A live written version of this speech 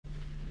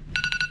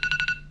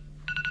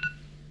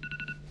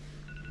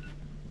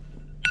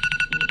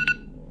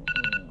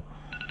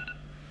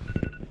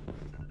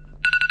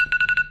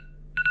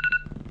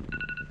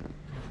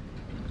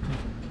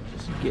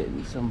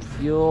some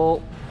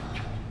fuel.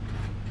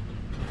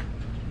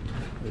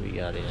 What do we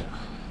got here?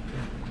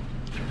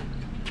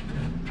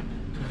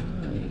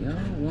 There you go,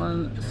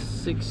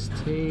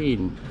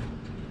 116.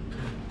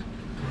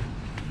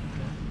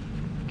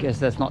 Guess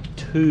that's not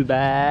too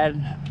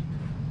bad.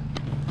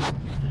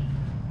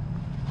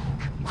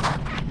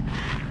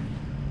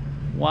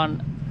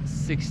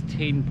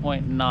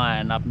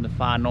 116.9 up in the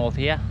far north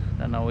here.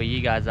 Don't know where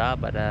you guys are,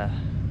 but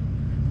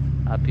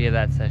up here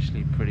that's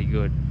actually pretty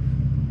good.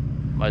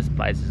 Most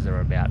places are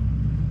about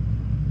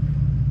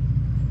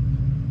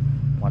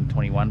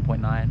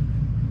 121.9.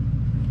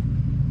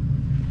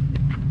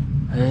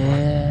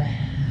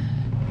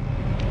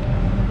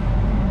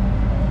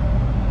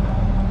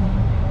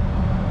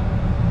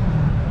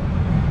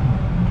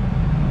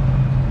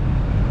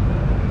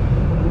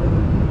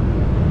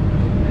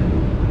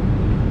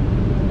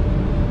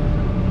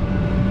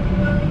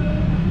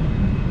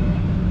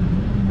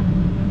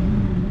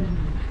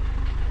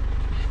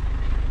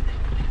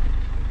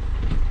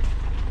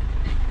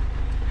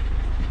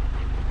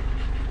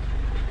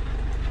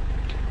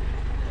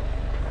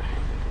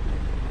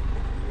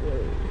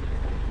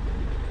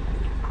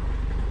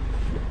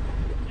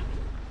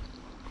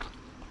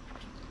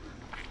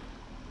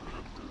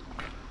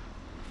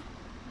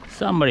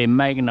 Somebody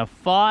making a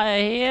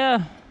fire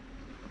here.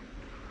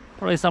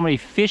 Probably somebody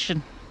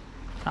fishing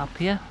up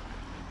here.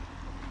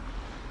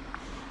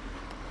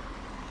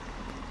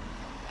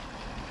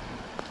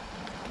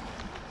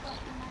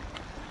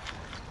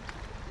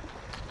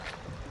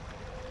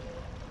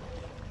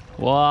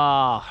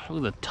 Wow,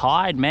 look at the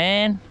tide,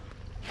 man.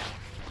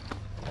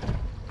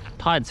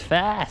 Tide's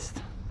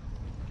fast.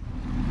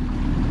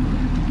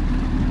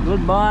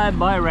 Goodbye,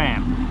 bye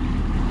ram.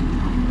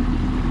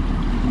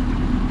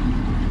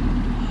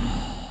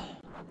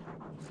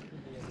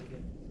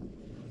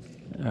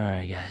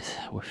 Alright guys,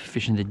 we're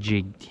fishing the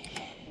jig.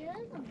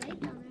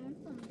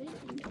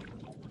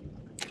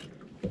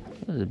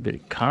 There's a bit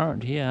of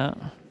current here.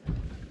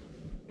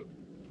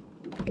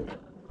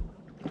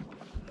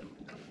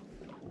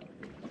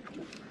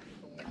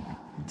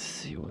 Let's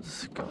see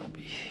what's gonna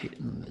be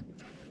hitting the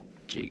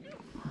jig.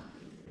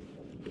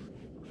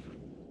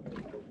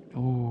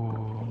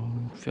 Oh,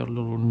 felt a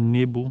little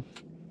nibble.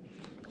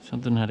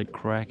 Something had a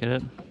crack at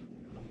it.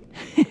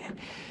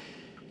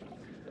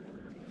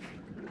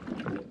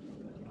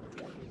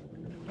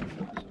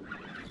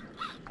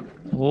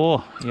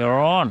 Oh,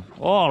 you're on.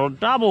 Oh,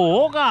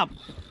 double hook up.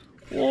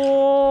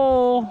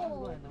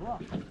 Oh,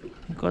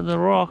 you got the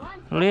rock.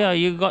 Leo,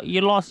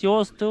 you lost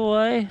yours too,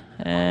 eh?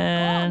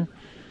 And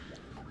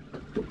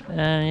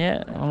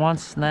yeah, one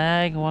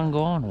snag, one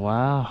gone.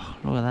 Wow,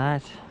 look at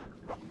that.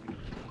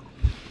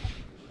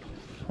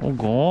 All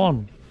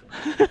gone.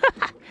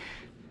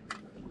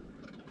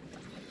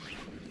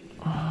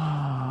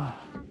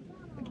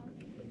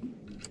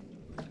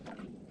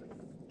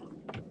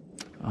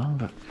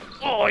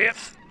 Oh,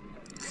 yes.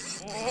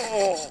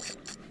 Oh.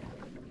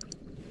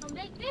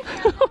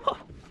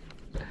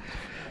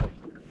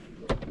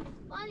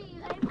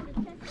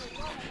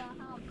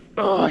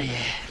 Oh yeah.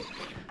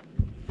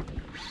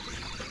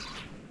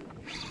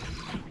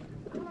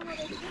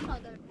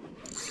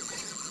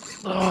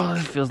 Oh,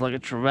 it feels like a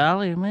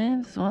trevally,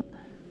 man. This one.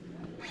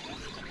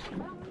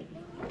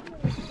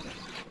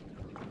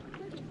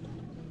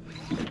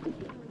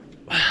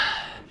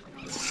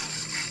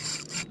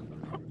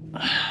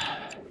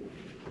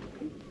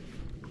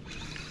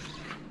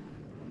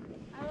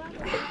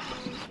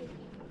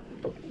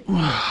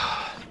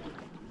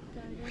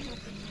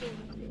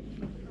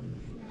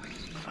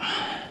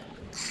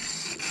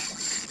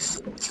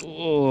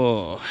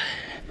 Oh.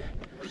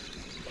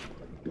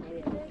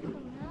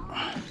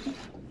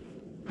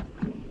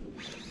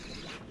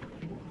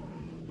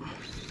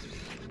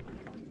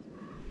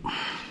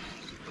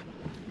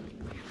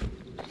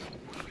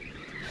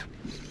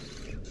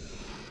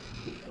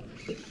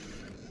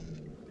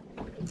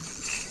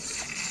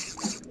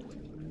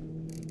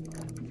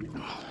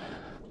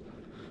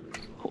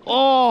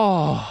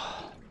 Oh.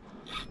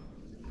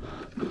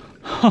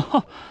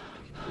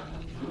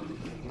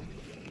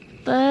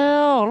 The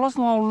hell, lost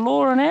my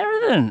lure and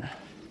everything.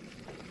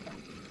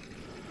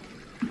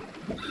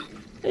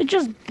 It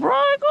just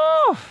broke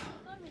off.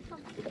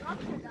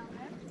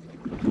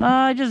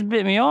 No, it just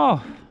bit me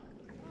off.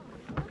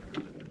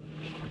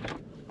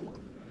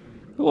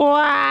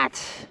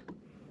 What?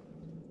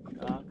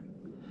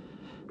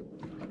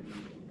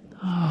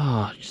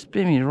 Oh, it just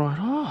bit me right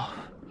off.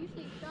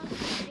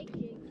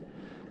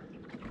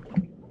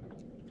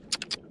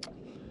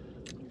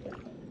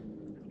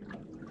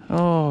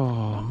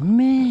 Oh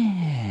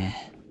man.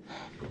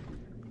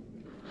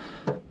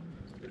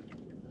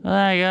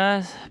 Alright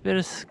guys, bit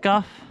of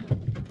scuff.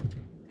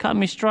 Cut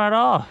me straight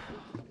off.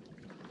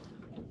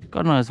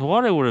 God knows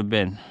what it would have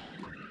been.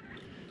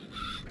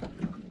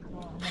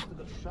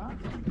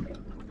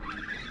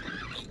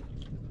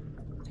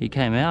 He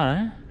came out,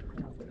 eh?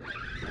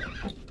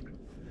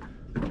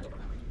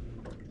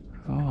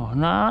 Oh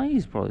no,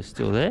 he's probably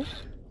still there.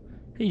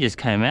 He just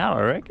came out,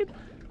 I reckon.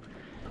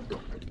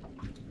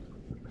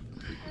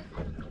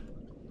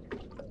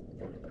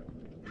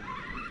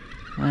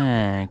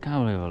 Man,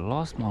 can't believe I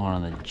lost my one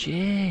on the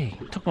jig.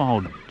 Took my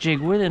whole jig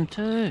with him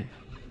too.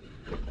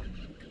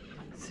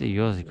 Let's see,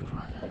 yours is a good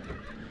one.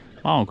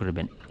 My one could have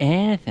been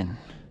anything.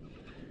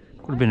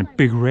 Could have been a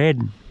big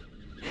red.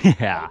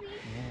 Yeah.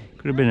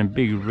 Could have been a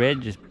big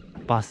red, just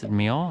busted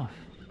me off.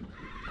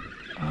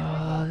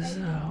 Oh, this is,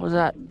 what was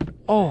that?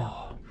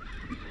 Oh.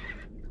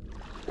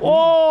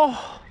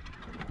 Oh!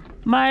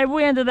 Mate, if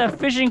we entered that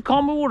fishing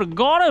combo, we would have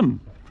got him.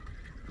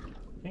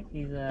 I think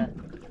he's Yeah.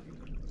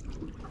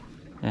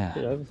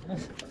 bit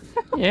oversized.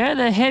 Yeah,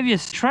 the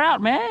heaviest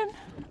trout, man.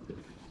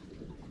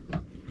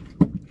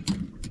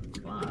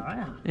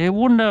 Wow. It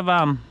wouldn't have,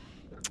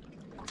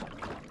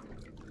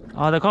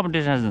 oh, the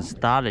competition hasn't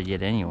started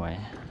yet anyway.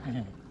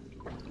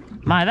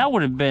 Mate, that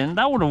would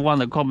have won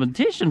the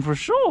competition for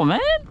sure, man.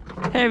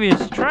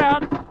 Heaviest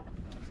trout.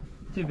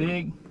 Too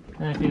big.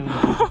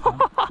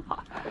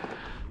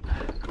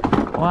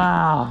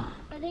 Wow.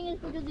 I think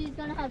it's because he's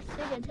gonna have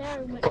bigger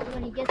tail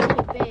when he gets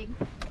too big.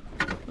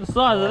 The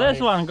size of this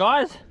one,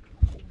 guys.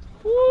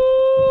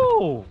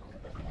 Woo!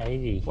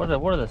 80. What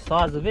are the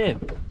size of him?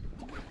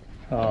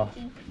 Oh,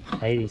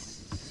 80.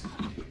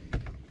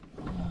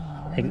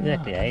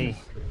 Exactly 80.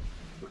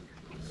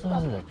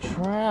 Size of the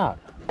trout.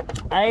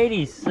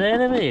 80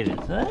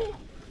 centimeters, eh?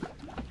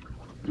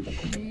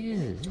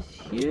 Jesus, it's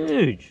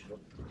huge.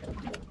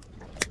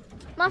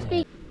 Must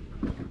be.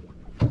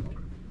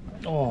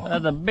 Oh,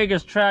 That's the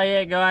biggest trout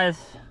yet, guys.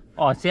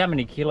 Oh, see how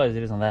many kilos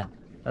it is on that.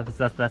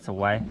 That's a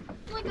weigh.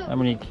 Like How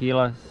many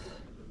kilos?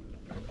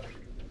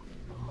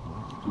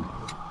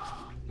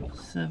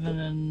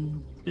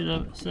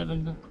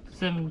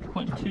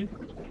 7.2.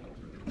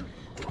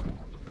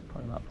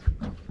 Put him up.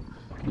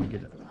 Let me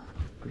get a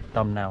good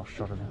thumbnail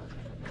shot of him.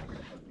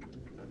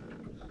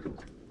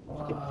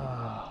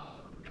 Wow.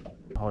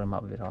 Hold him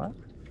up a bit, alright?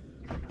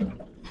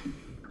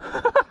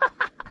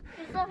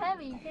 It's so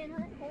heavy, you can't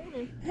hold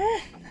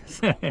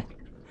it.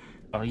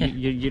 Oh,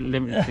 you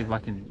let me see if I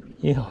can.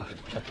 yeah.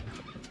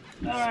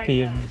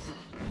 Spears.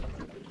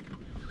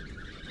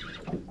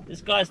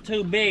 This guy's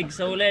too big,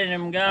 so we're letting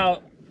him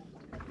go.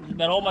 He's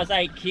about almost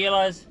 8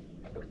 kilos,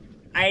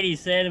 80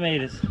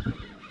 centimeters.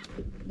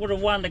 Would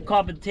have won the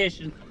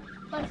competition.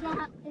 But it's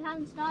not, it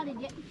hasn't started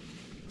yet.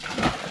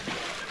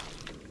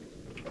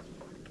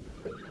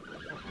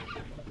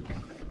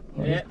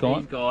 Oh, Yeah, he's gone.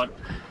 he's gone.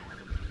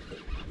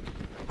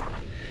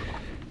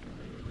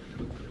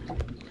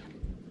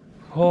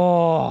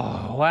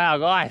 Oh, wow,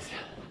 guys.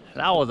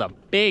 That was a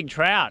big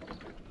trout.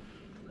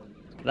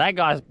 That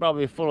guy's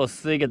probably full of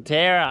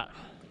ciguatera.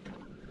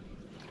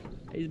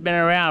 He's been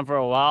around for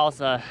a while,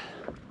 so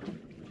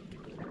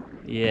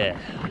yeah.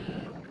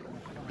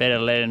 Better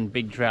letting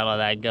big trout like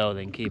that go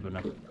than keeping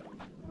them.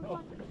 Oh,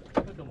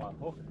 look at my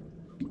hook.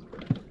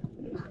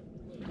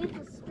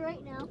 It's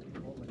straight now.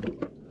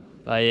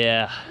 But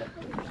yeah,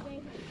 It's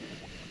straight.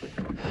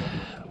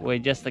 we're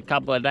just a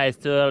couple of days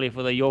too early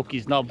for the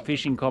Yorkie Snob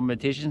fishing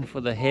competition for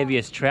the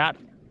heaviest trout.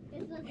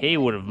 He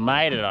would have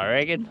made it, I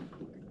reckon.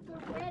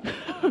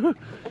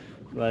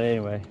 But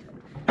anyway,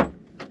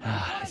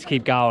 let's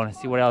keep going and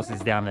see what else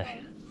is down there.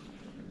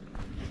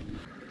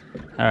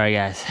 Alright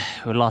guys,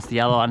 we lost the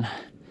other one.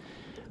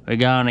 We're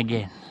going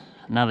again.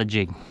 Another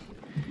jig.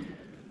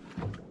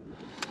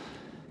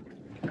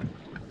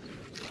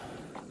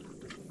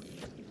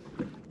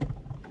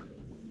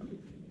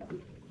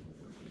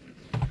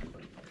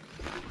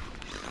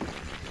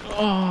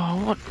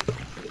 Oh, what?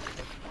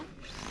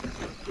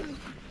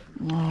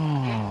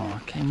 Oh,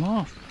 it came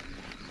off.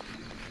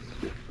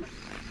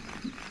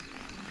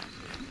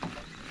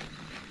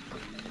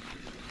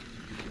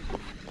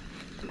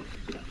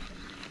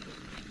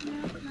 No,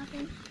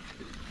 nothing.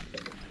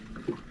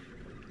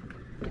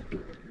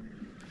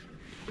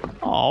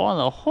 Oh, one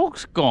of the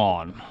hook's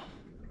gone.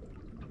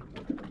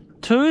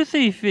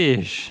 Toothy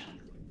fish.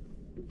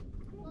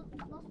 Lost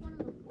one of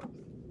the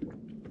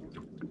hooks.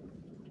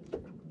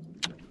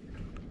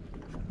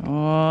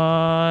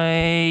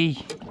 Oi.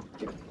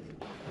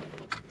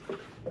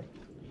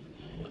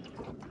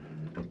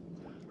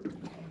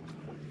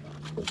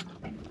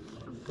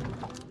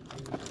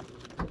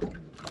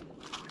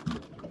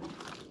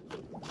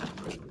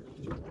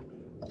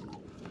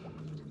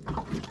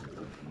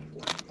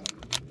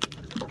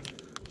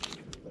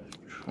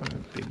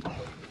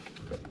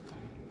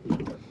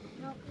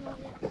 Nope, not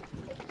yet.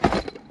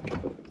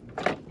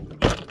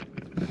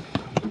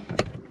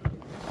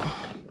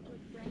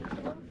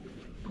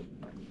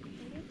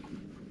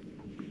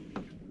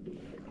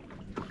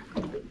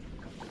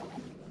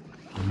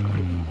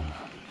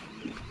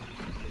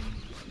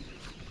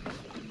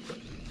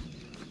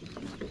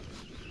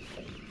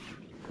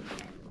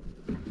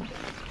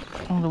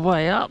 On the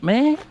way up,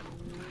 man.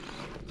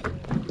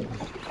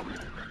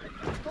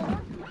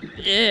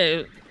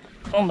 Yeah,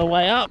 on the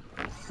way up.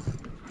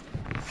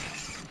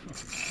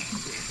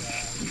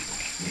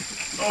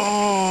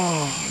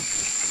 Oh,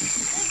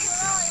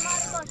 You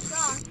might have got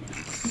shot.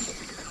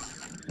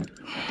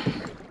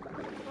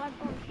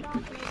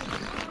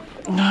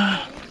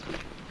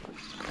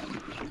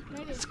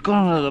 Maybe it's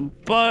gone to the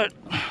boat.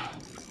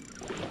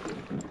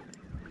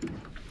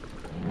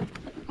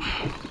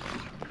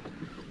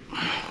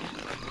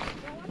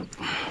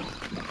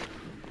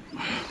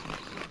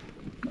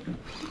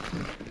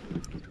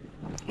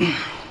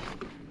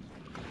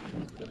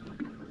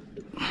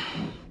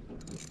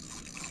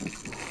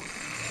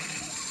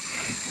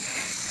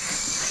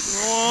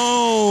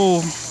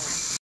 Whoa!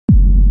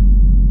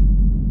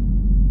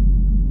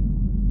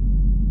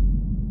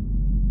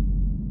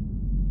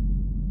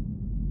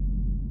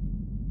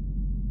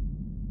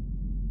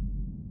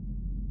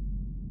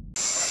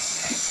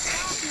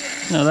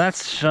 No,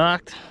 that's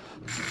shocked.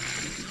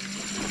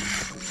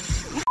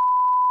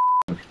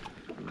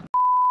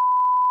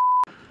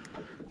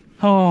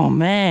 Oh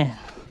man,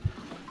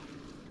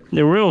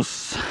 the real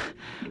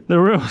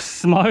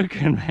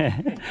smoking,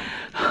 man.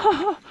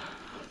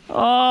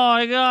 Oh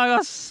my god, I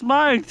got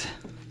smoked.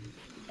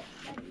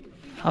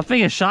 I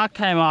think a shark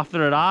came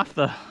after it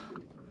after.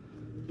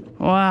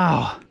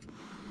 Wow.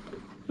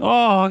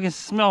 Oh, I can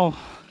smell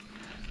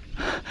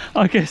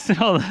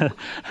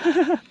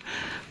the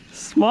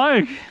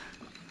smoke.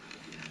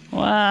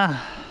 Wow.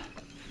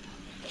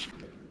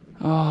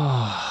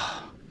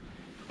 Oh.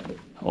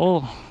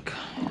 Oh,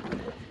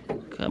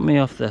 cut me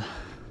off the.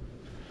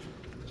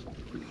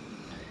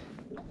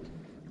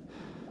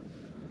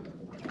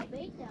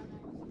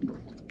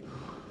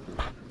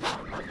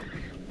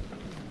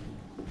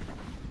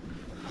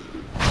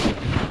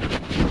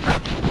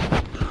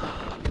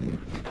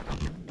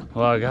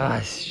 Well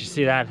guys, did you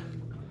see that?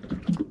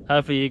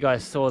 Hopefully you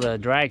guys saw the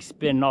drag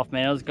spinning off,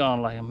 man. It was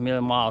going like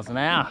 1,000,000 miles an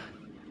hour.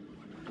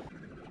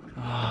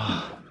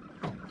 Oh.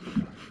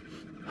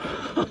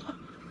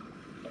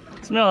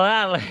 Smell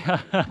that, like,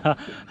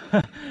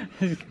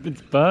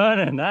 it's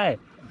burning, eh?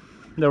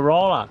 The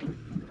roller.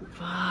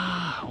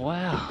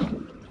 Wow.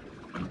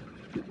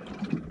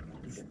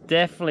 It's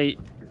definitely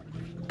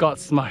got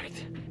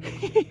smoked.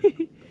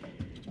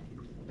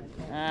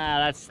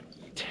 That's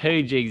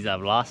 2 jigs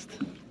I've lost.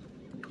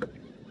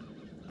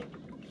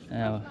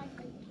 Oh.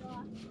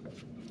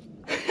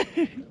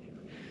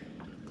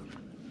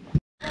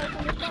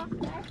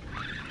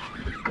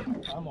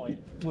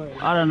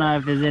 I don't know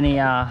if there's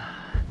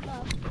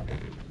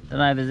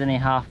any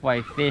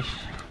halfway fish.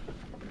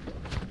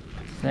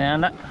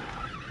 Found it?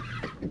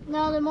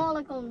 No, they're more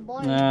like on the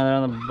bottom. No, they're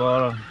on the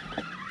bottom.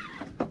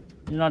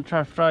 You're not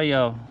trying to throw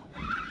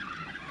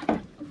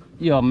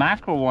your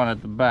mackerel one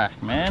at the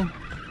back, man.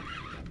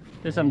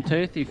 There's some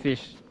toothy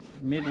fish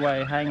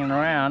midway hanging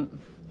around.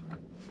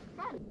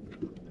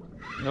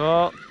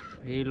 Oh,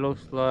 he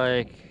looks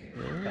like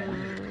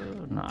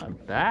no,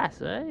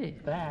 bass, eh?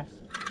 Bass.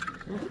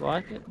 Looks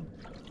like it.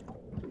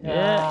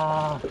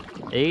 Yeah,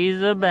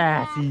 he's a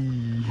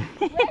bassy.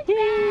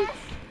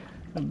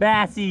 A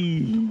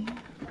bassy.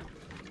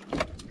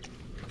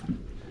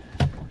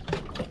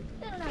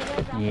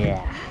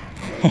 Yeah.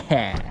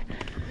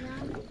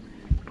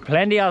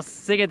 Plenty of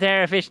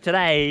ciguatera fish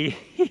today.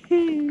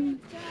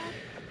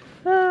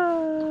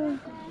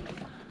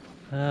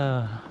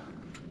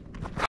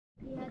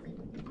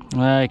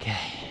 Okay.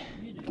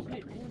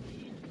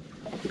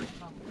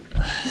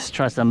 Let's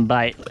try some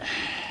bait.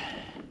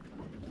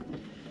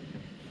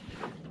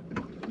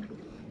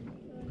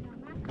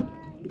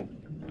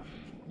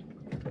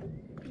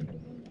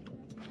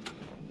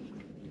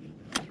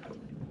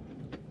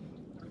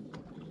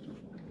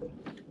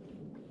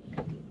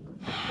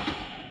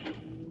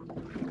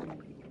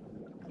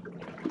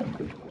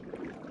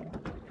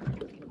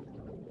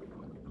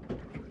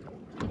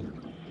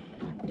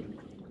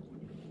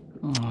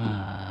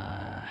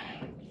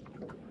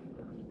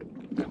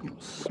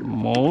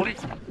 Smallie.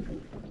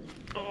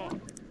 Oh.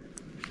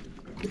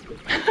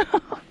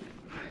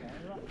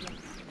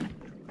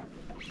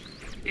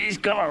 He's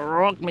gonna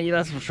rock me,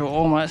 that's for sure,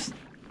 almost.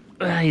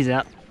 He's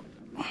out.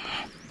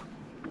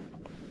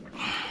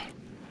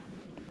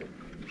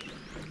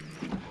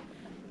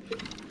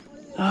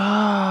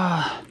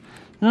 Ah,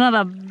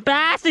 another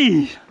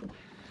bassy.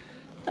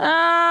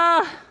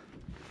 Ah,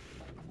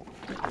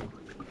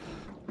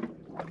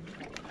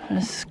 I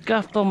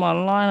scuffed on my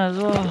line as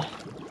well.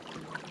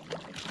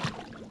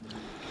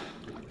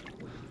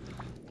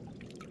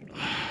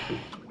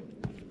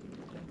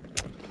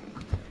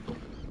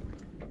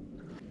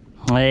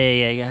 There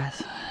you go,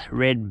 guys.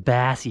 Red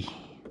bassy.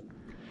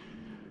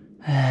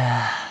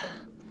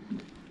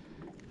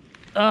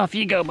 Off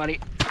you go, buddy.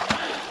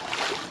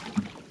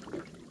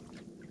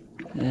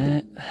 Yeah,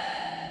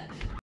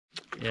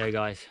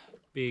 guys.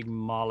 Big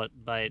mullet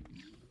bait.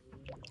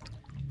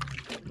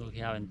 Look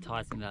how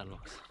enticing that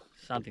looks.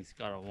 Something's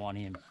got to want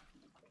him.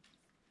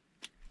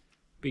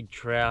 Big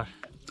trout,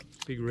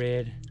 big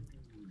red,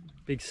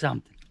 big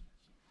something.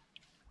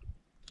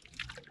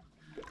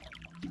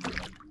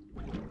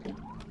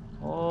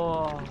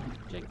 Oh,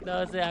 check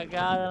those out, guys.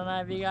 I don't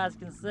know if you guys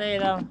can see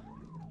them.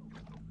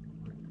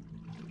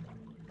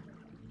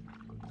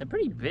 They're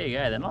pretty big,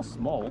 eh? They're not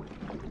small.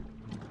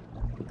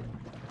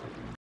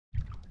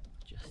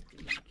 Just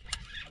in case.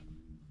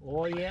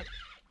 Oh, yep.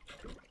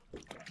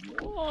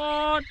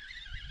 What?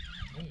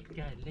 There you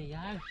go,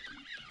 Leo.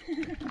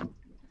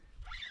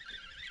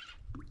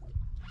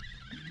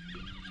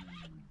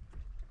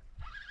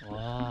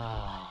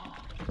 Wow.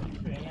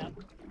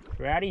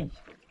 Trouty.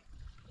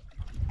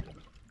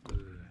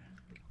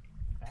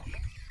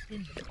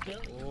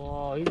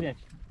 Oh,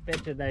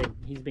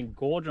 he's been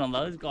gorging on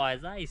those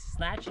guys, eh? He's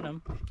snatching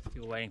them.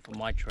 Still waiting for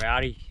my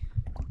trouty.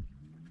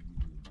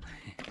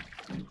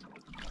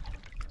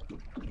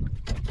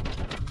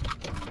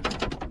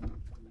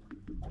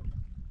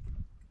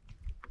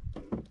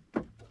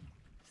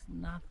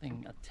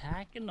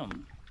 attacking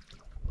them.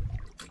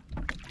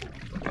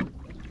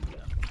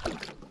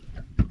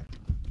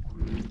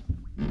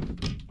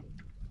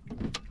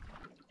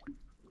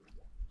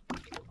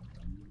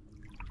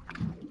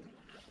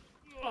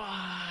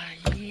 Oh,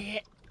 yeah.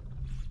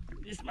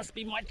 This must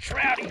be my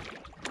trouty.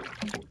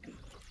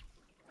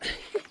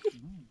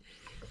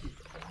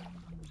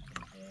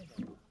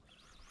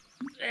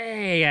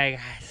 There you go,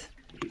 guys.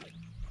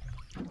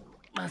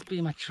 Must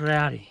be my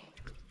trouty.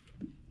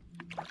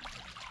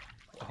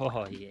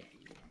 Oh, yeah.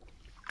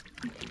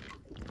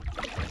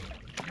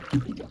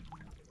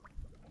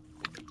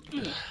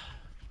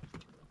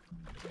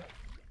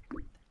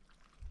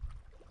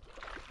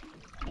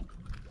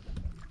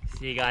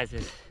 See, guys,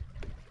 there's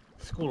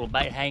a school of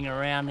bait hanging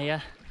around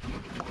here.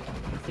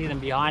 See them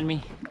behind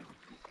me?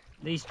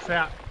 These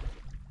trout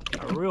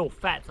are real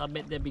fat, so I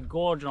bet they'll be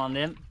gorging on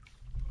them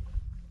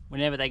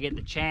whenever they get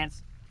the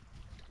chance.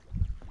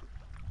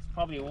 It's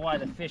probably why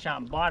the fish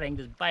aren't biting,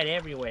 there's bait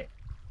everywhere.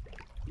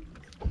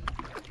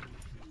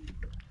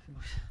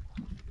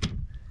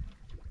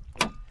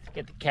 Let's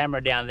get the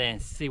camera down there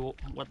and see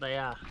what they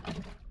are.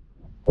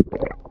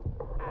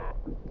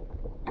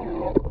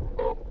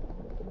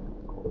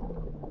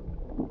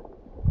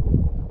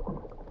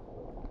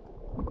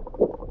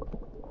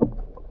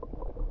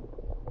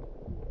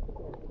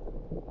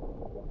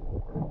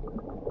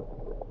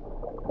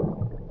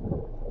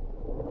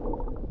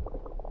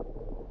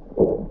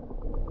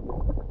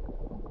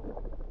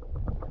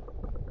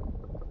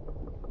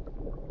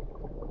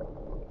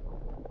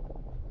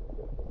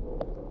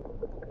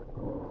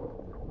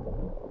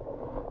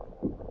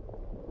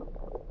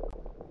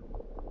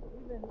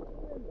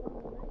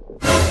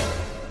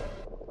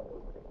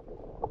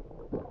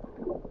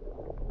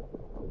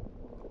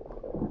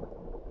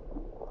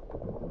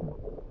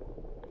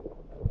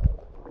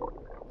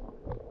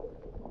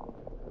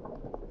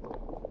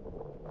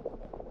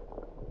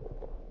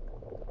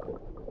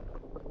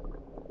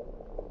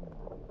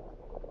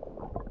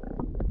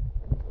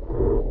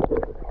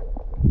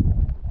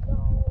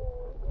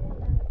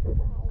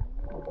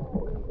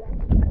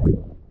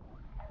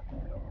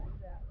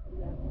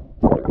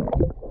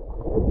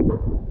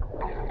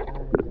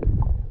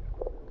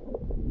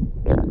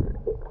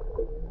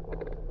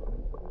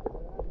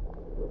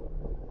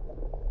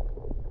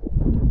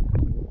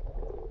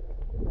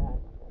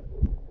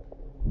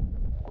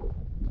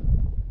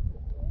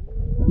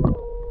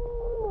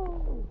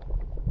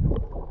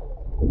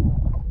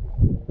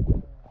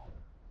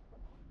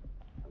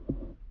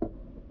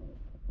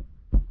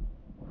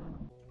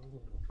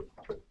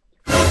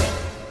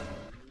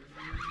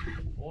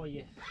 Oh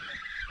yeah.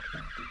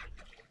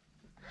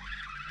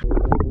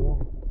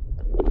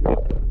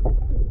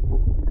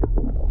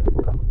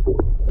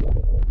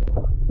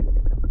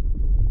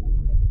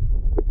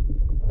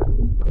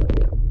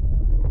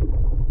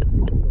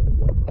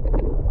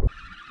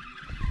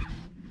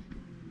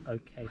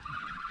 Okay.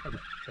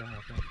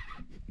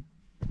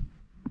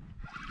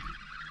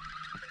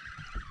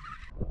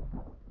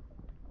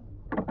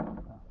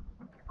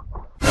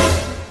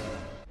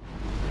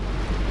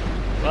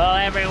 Well,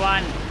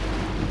 everyone,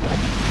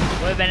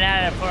 we've been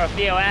at it for a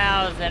few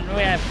hours and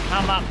we have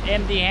come up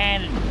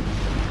empty-handed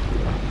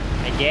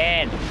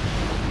again.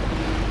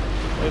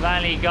 We've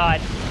only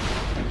got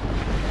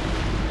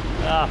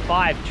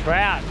 5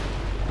 trout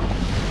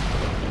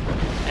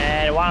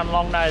and 1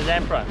 long-nosed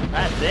emperor.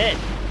 That's it.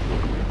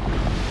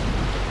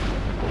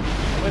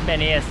 We've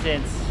been here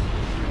since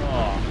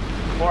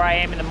 4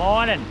 AM in the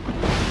morning.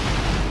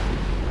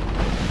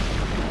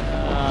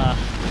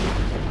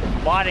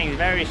 Biting is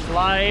very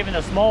slow, even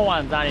the small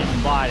ones aren't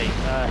even biting.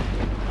 So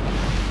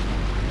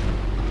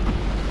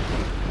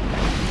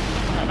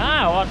I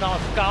don't know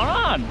what's going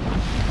on.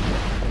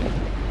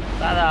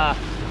 Either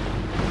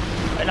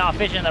we're not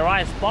fishing the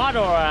right spot,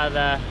 or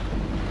the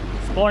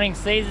spawning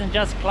season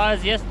just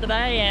closed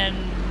yesterday and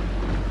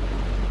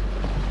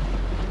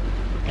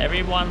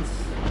everyone's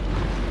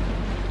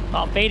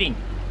not feeding.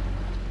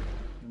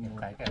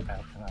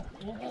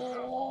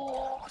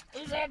 Oh,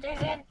 is it?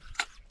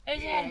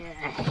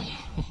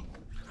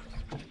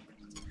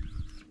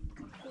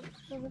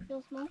 Does it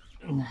feel small?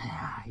 Nah,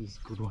 he's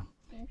a good one.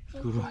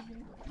 Good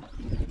one.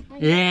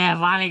 Yeah,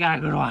 finally got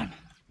a good one.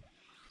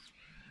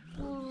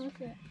 Oh, look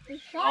at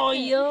it. Oh,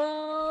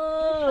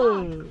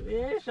 yo!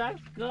 Yeah,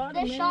 shark's got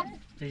The it, shark.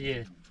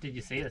 man. Did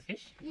you see the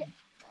fish? Yeah.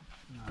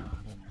 No, I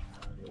didn't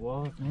know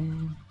what it was,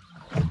 man.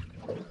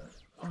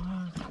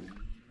 Oh.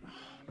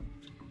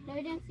 No,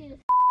 we didn't see the.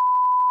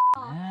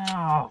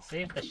 Ow.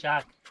 See if the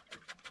shark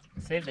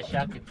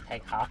could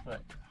take half of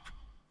it.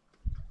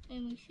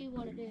 And we see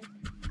what it is.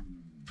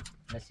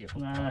 Let's see.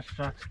 No, the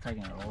shark's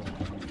taking it all.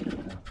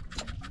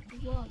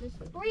 Wow, there's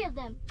 3 of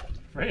them.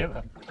 3 of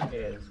them? Yeah,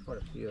 there's quite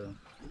a few of them.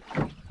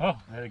 Oh,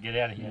 better get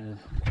out of here.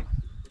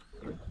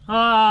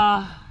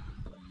 Ah.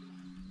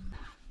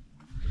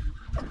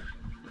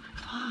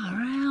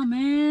 Far out,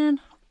 man.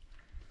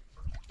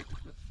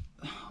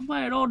 I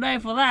waited all day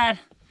for that,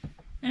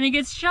 and he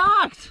gets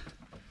sharked.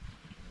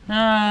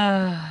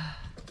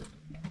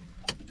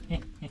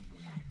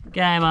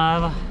 Game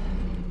over.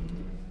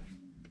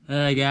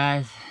 Alright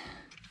guys,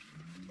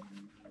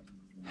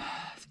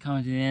 it's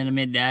coming to the end of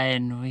midday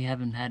and we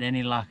haven't had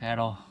any luck at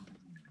all.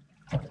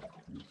 So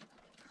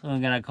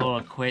I'm gonna call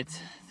it quits.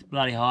 It's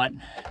bloody hot,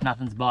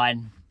 nothing's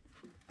biting.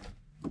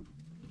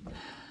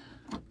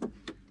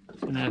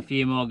 Just gonna have a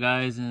few more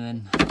goes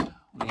and then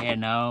we're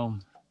heading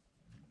home.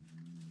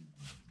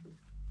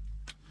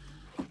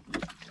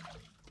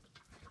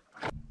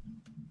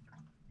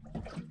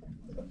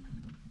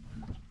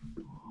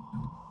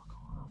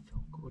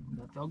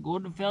 Felt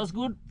good, it feels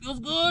good, feels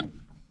good.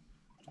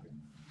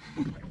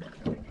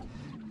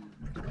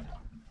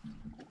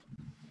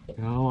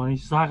 Go on,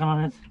 he's sucking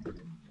on it.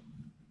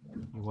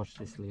 You watch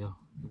this, Leo.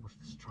 You watch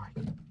the strike.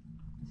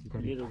 So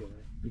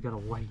you gotta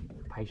wait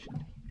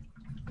patiently.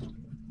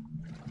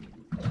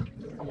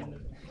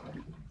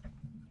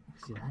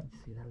 See that?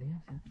 See that, Leo?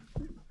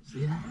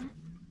 See that?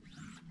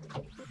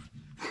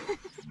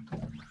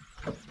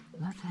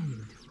 That's how you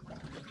do it.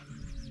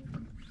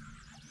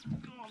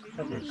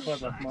 That's a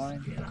quite like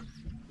mine.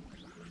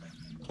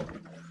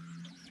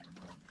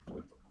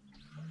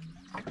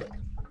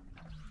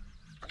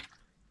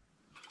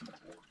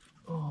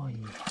 Oh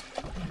yeah.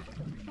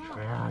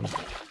 Right.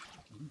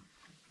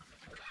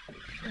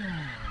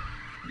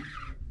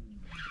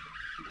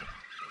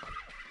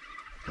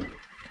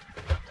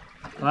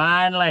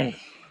 Finally.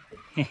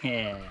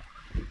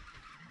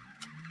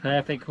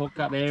 Perfect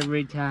hookup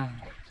every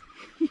time.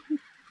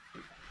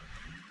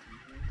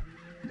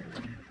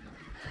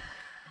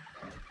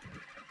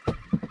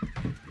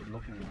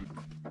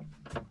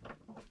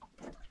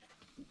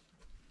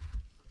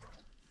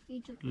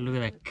 Look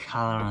at the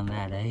colour on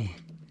that, eh?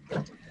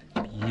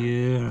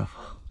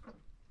 Beautiful.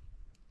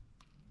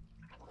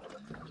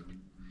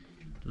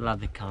 Love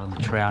the colour on the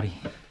trouty.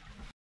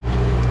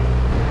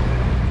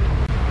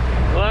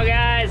 Well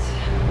guys,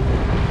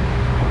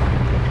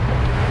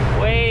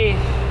 we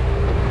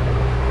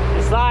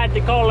decided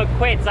to call it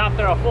quits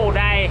after a full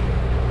day.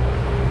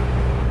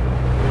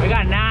 We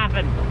got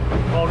nothing,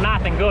 well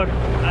nothing good.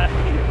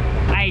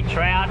 8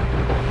 trout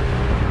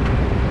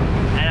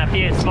and a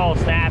few small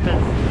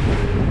snappers.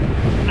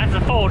 That's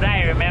a full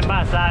day,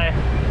 remember, so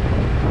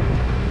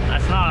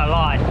that's not a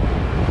lot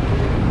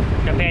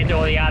compared to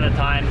all the other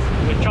times.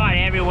 We've tried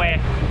everywhere.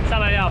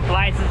 Some of our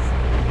places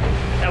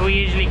that we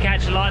usually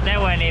catch a lot, they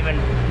weren't even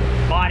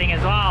biting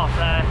as well,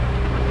 so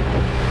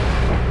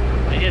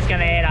we're just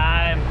gonna head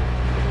home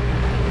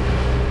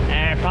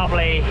and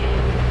probably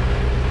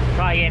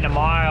try again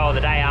tomorrow or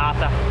the day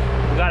after.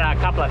 We've got a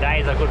couple of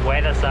days of good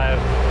weather, so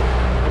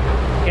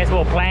guess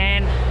we'll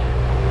plan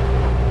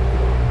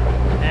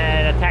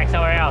and attack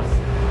somewhere else.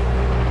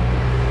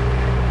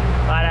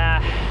 But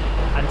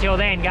until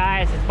then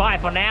guys, it's bye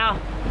for now.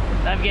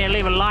 Don't forget to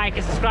leave a like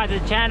and subscribe to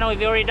the channel if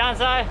you've already done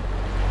so.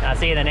 I'll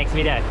see you in the next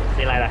video.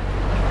 See you later.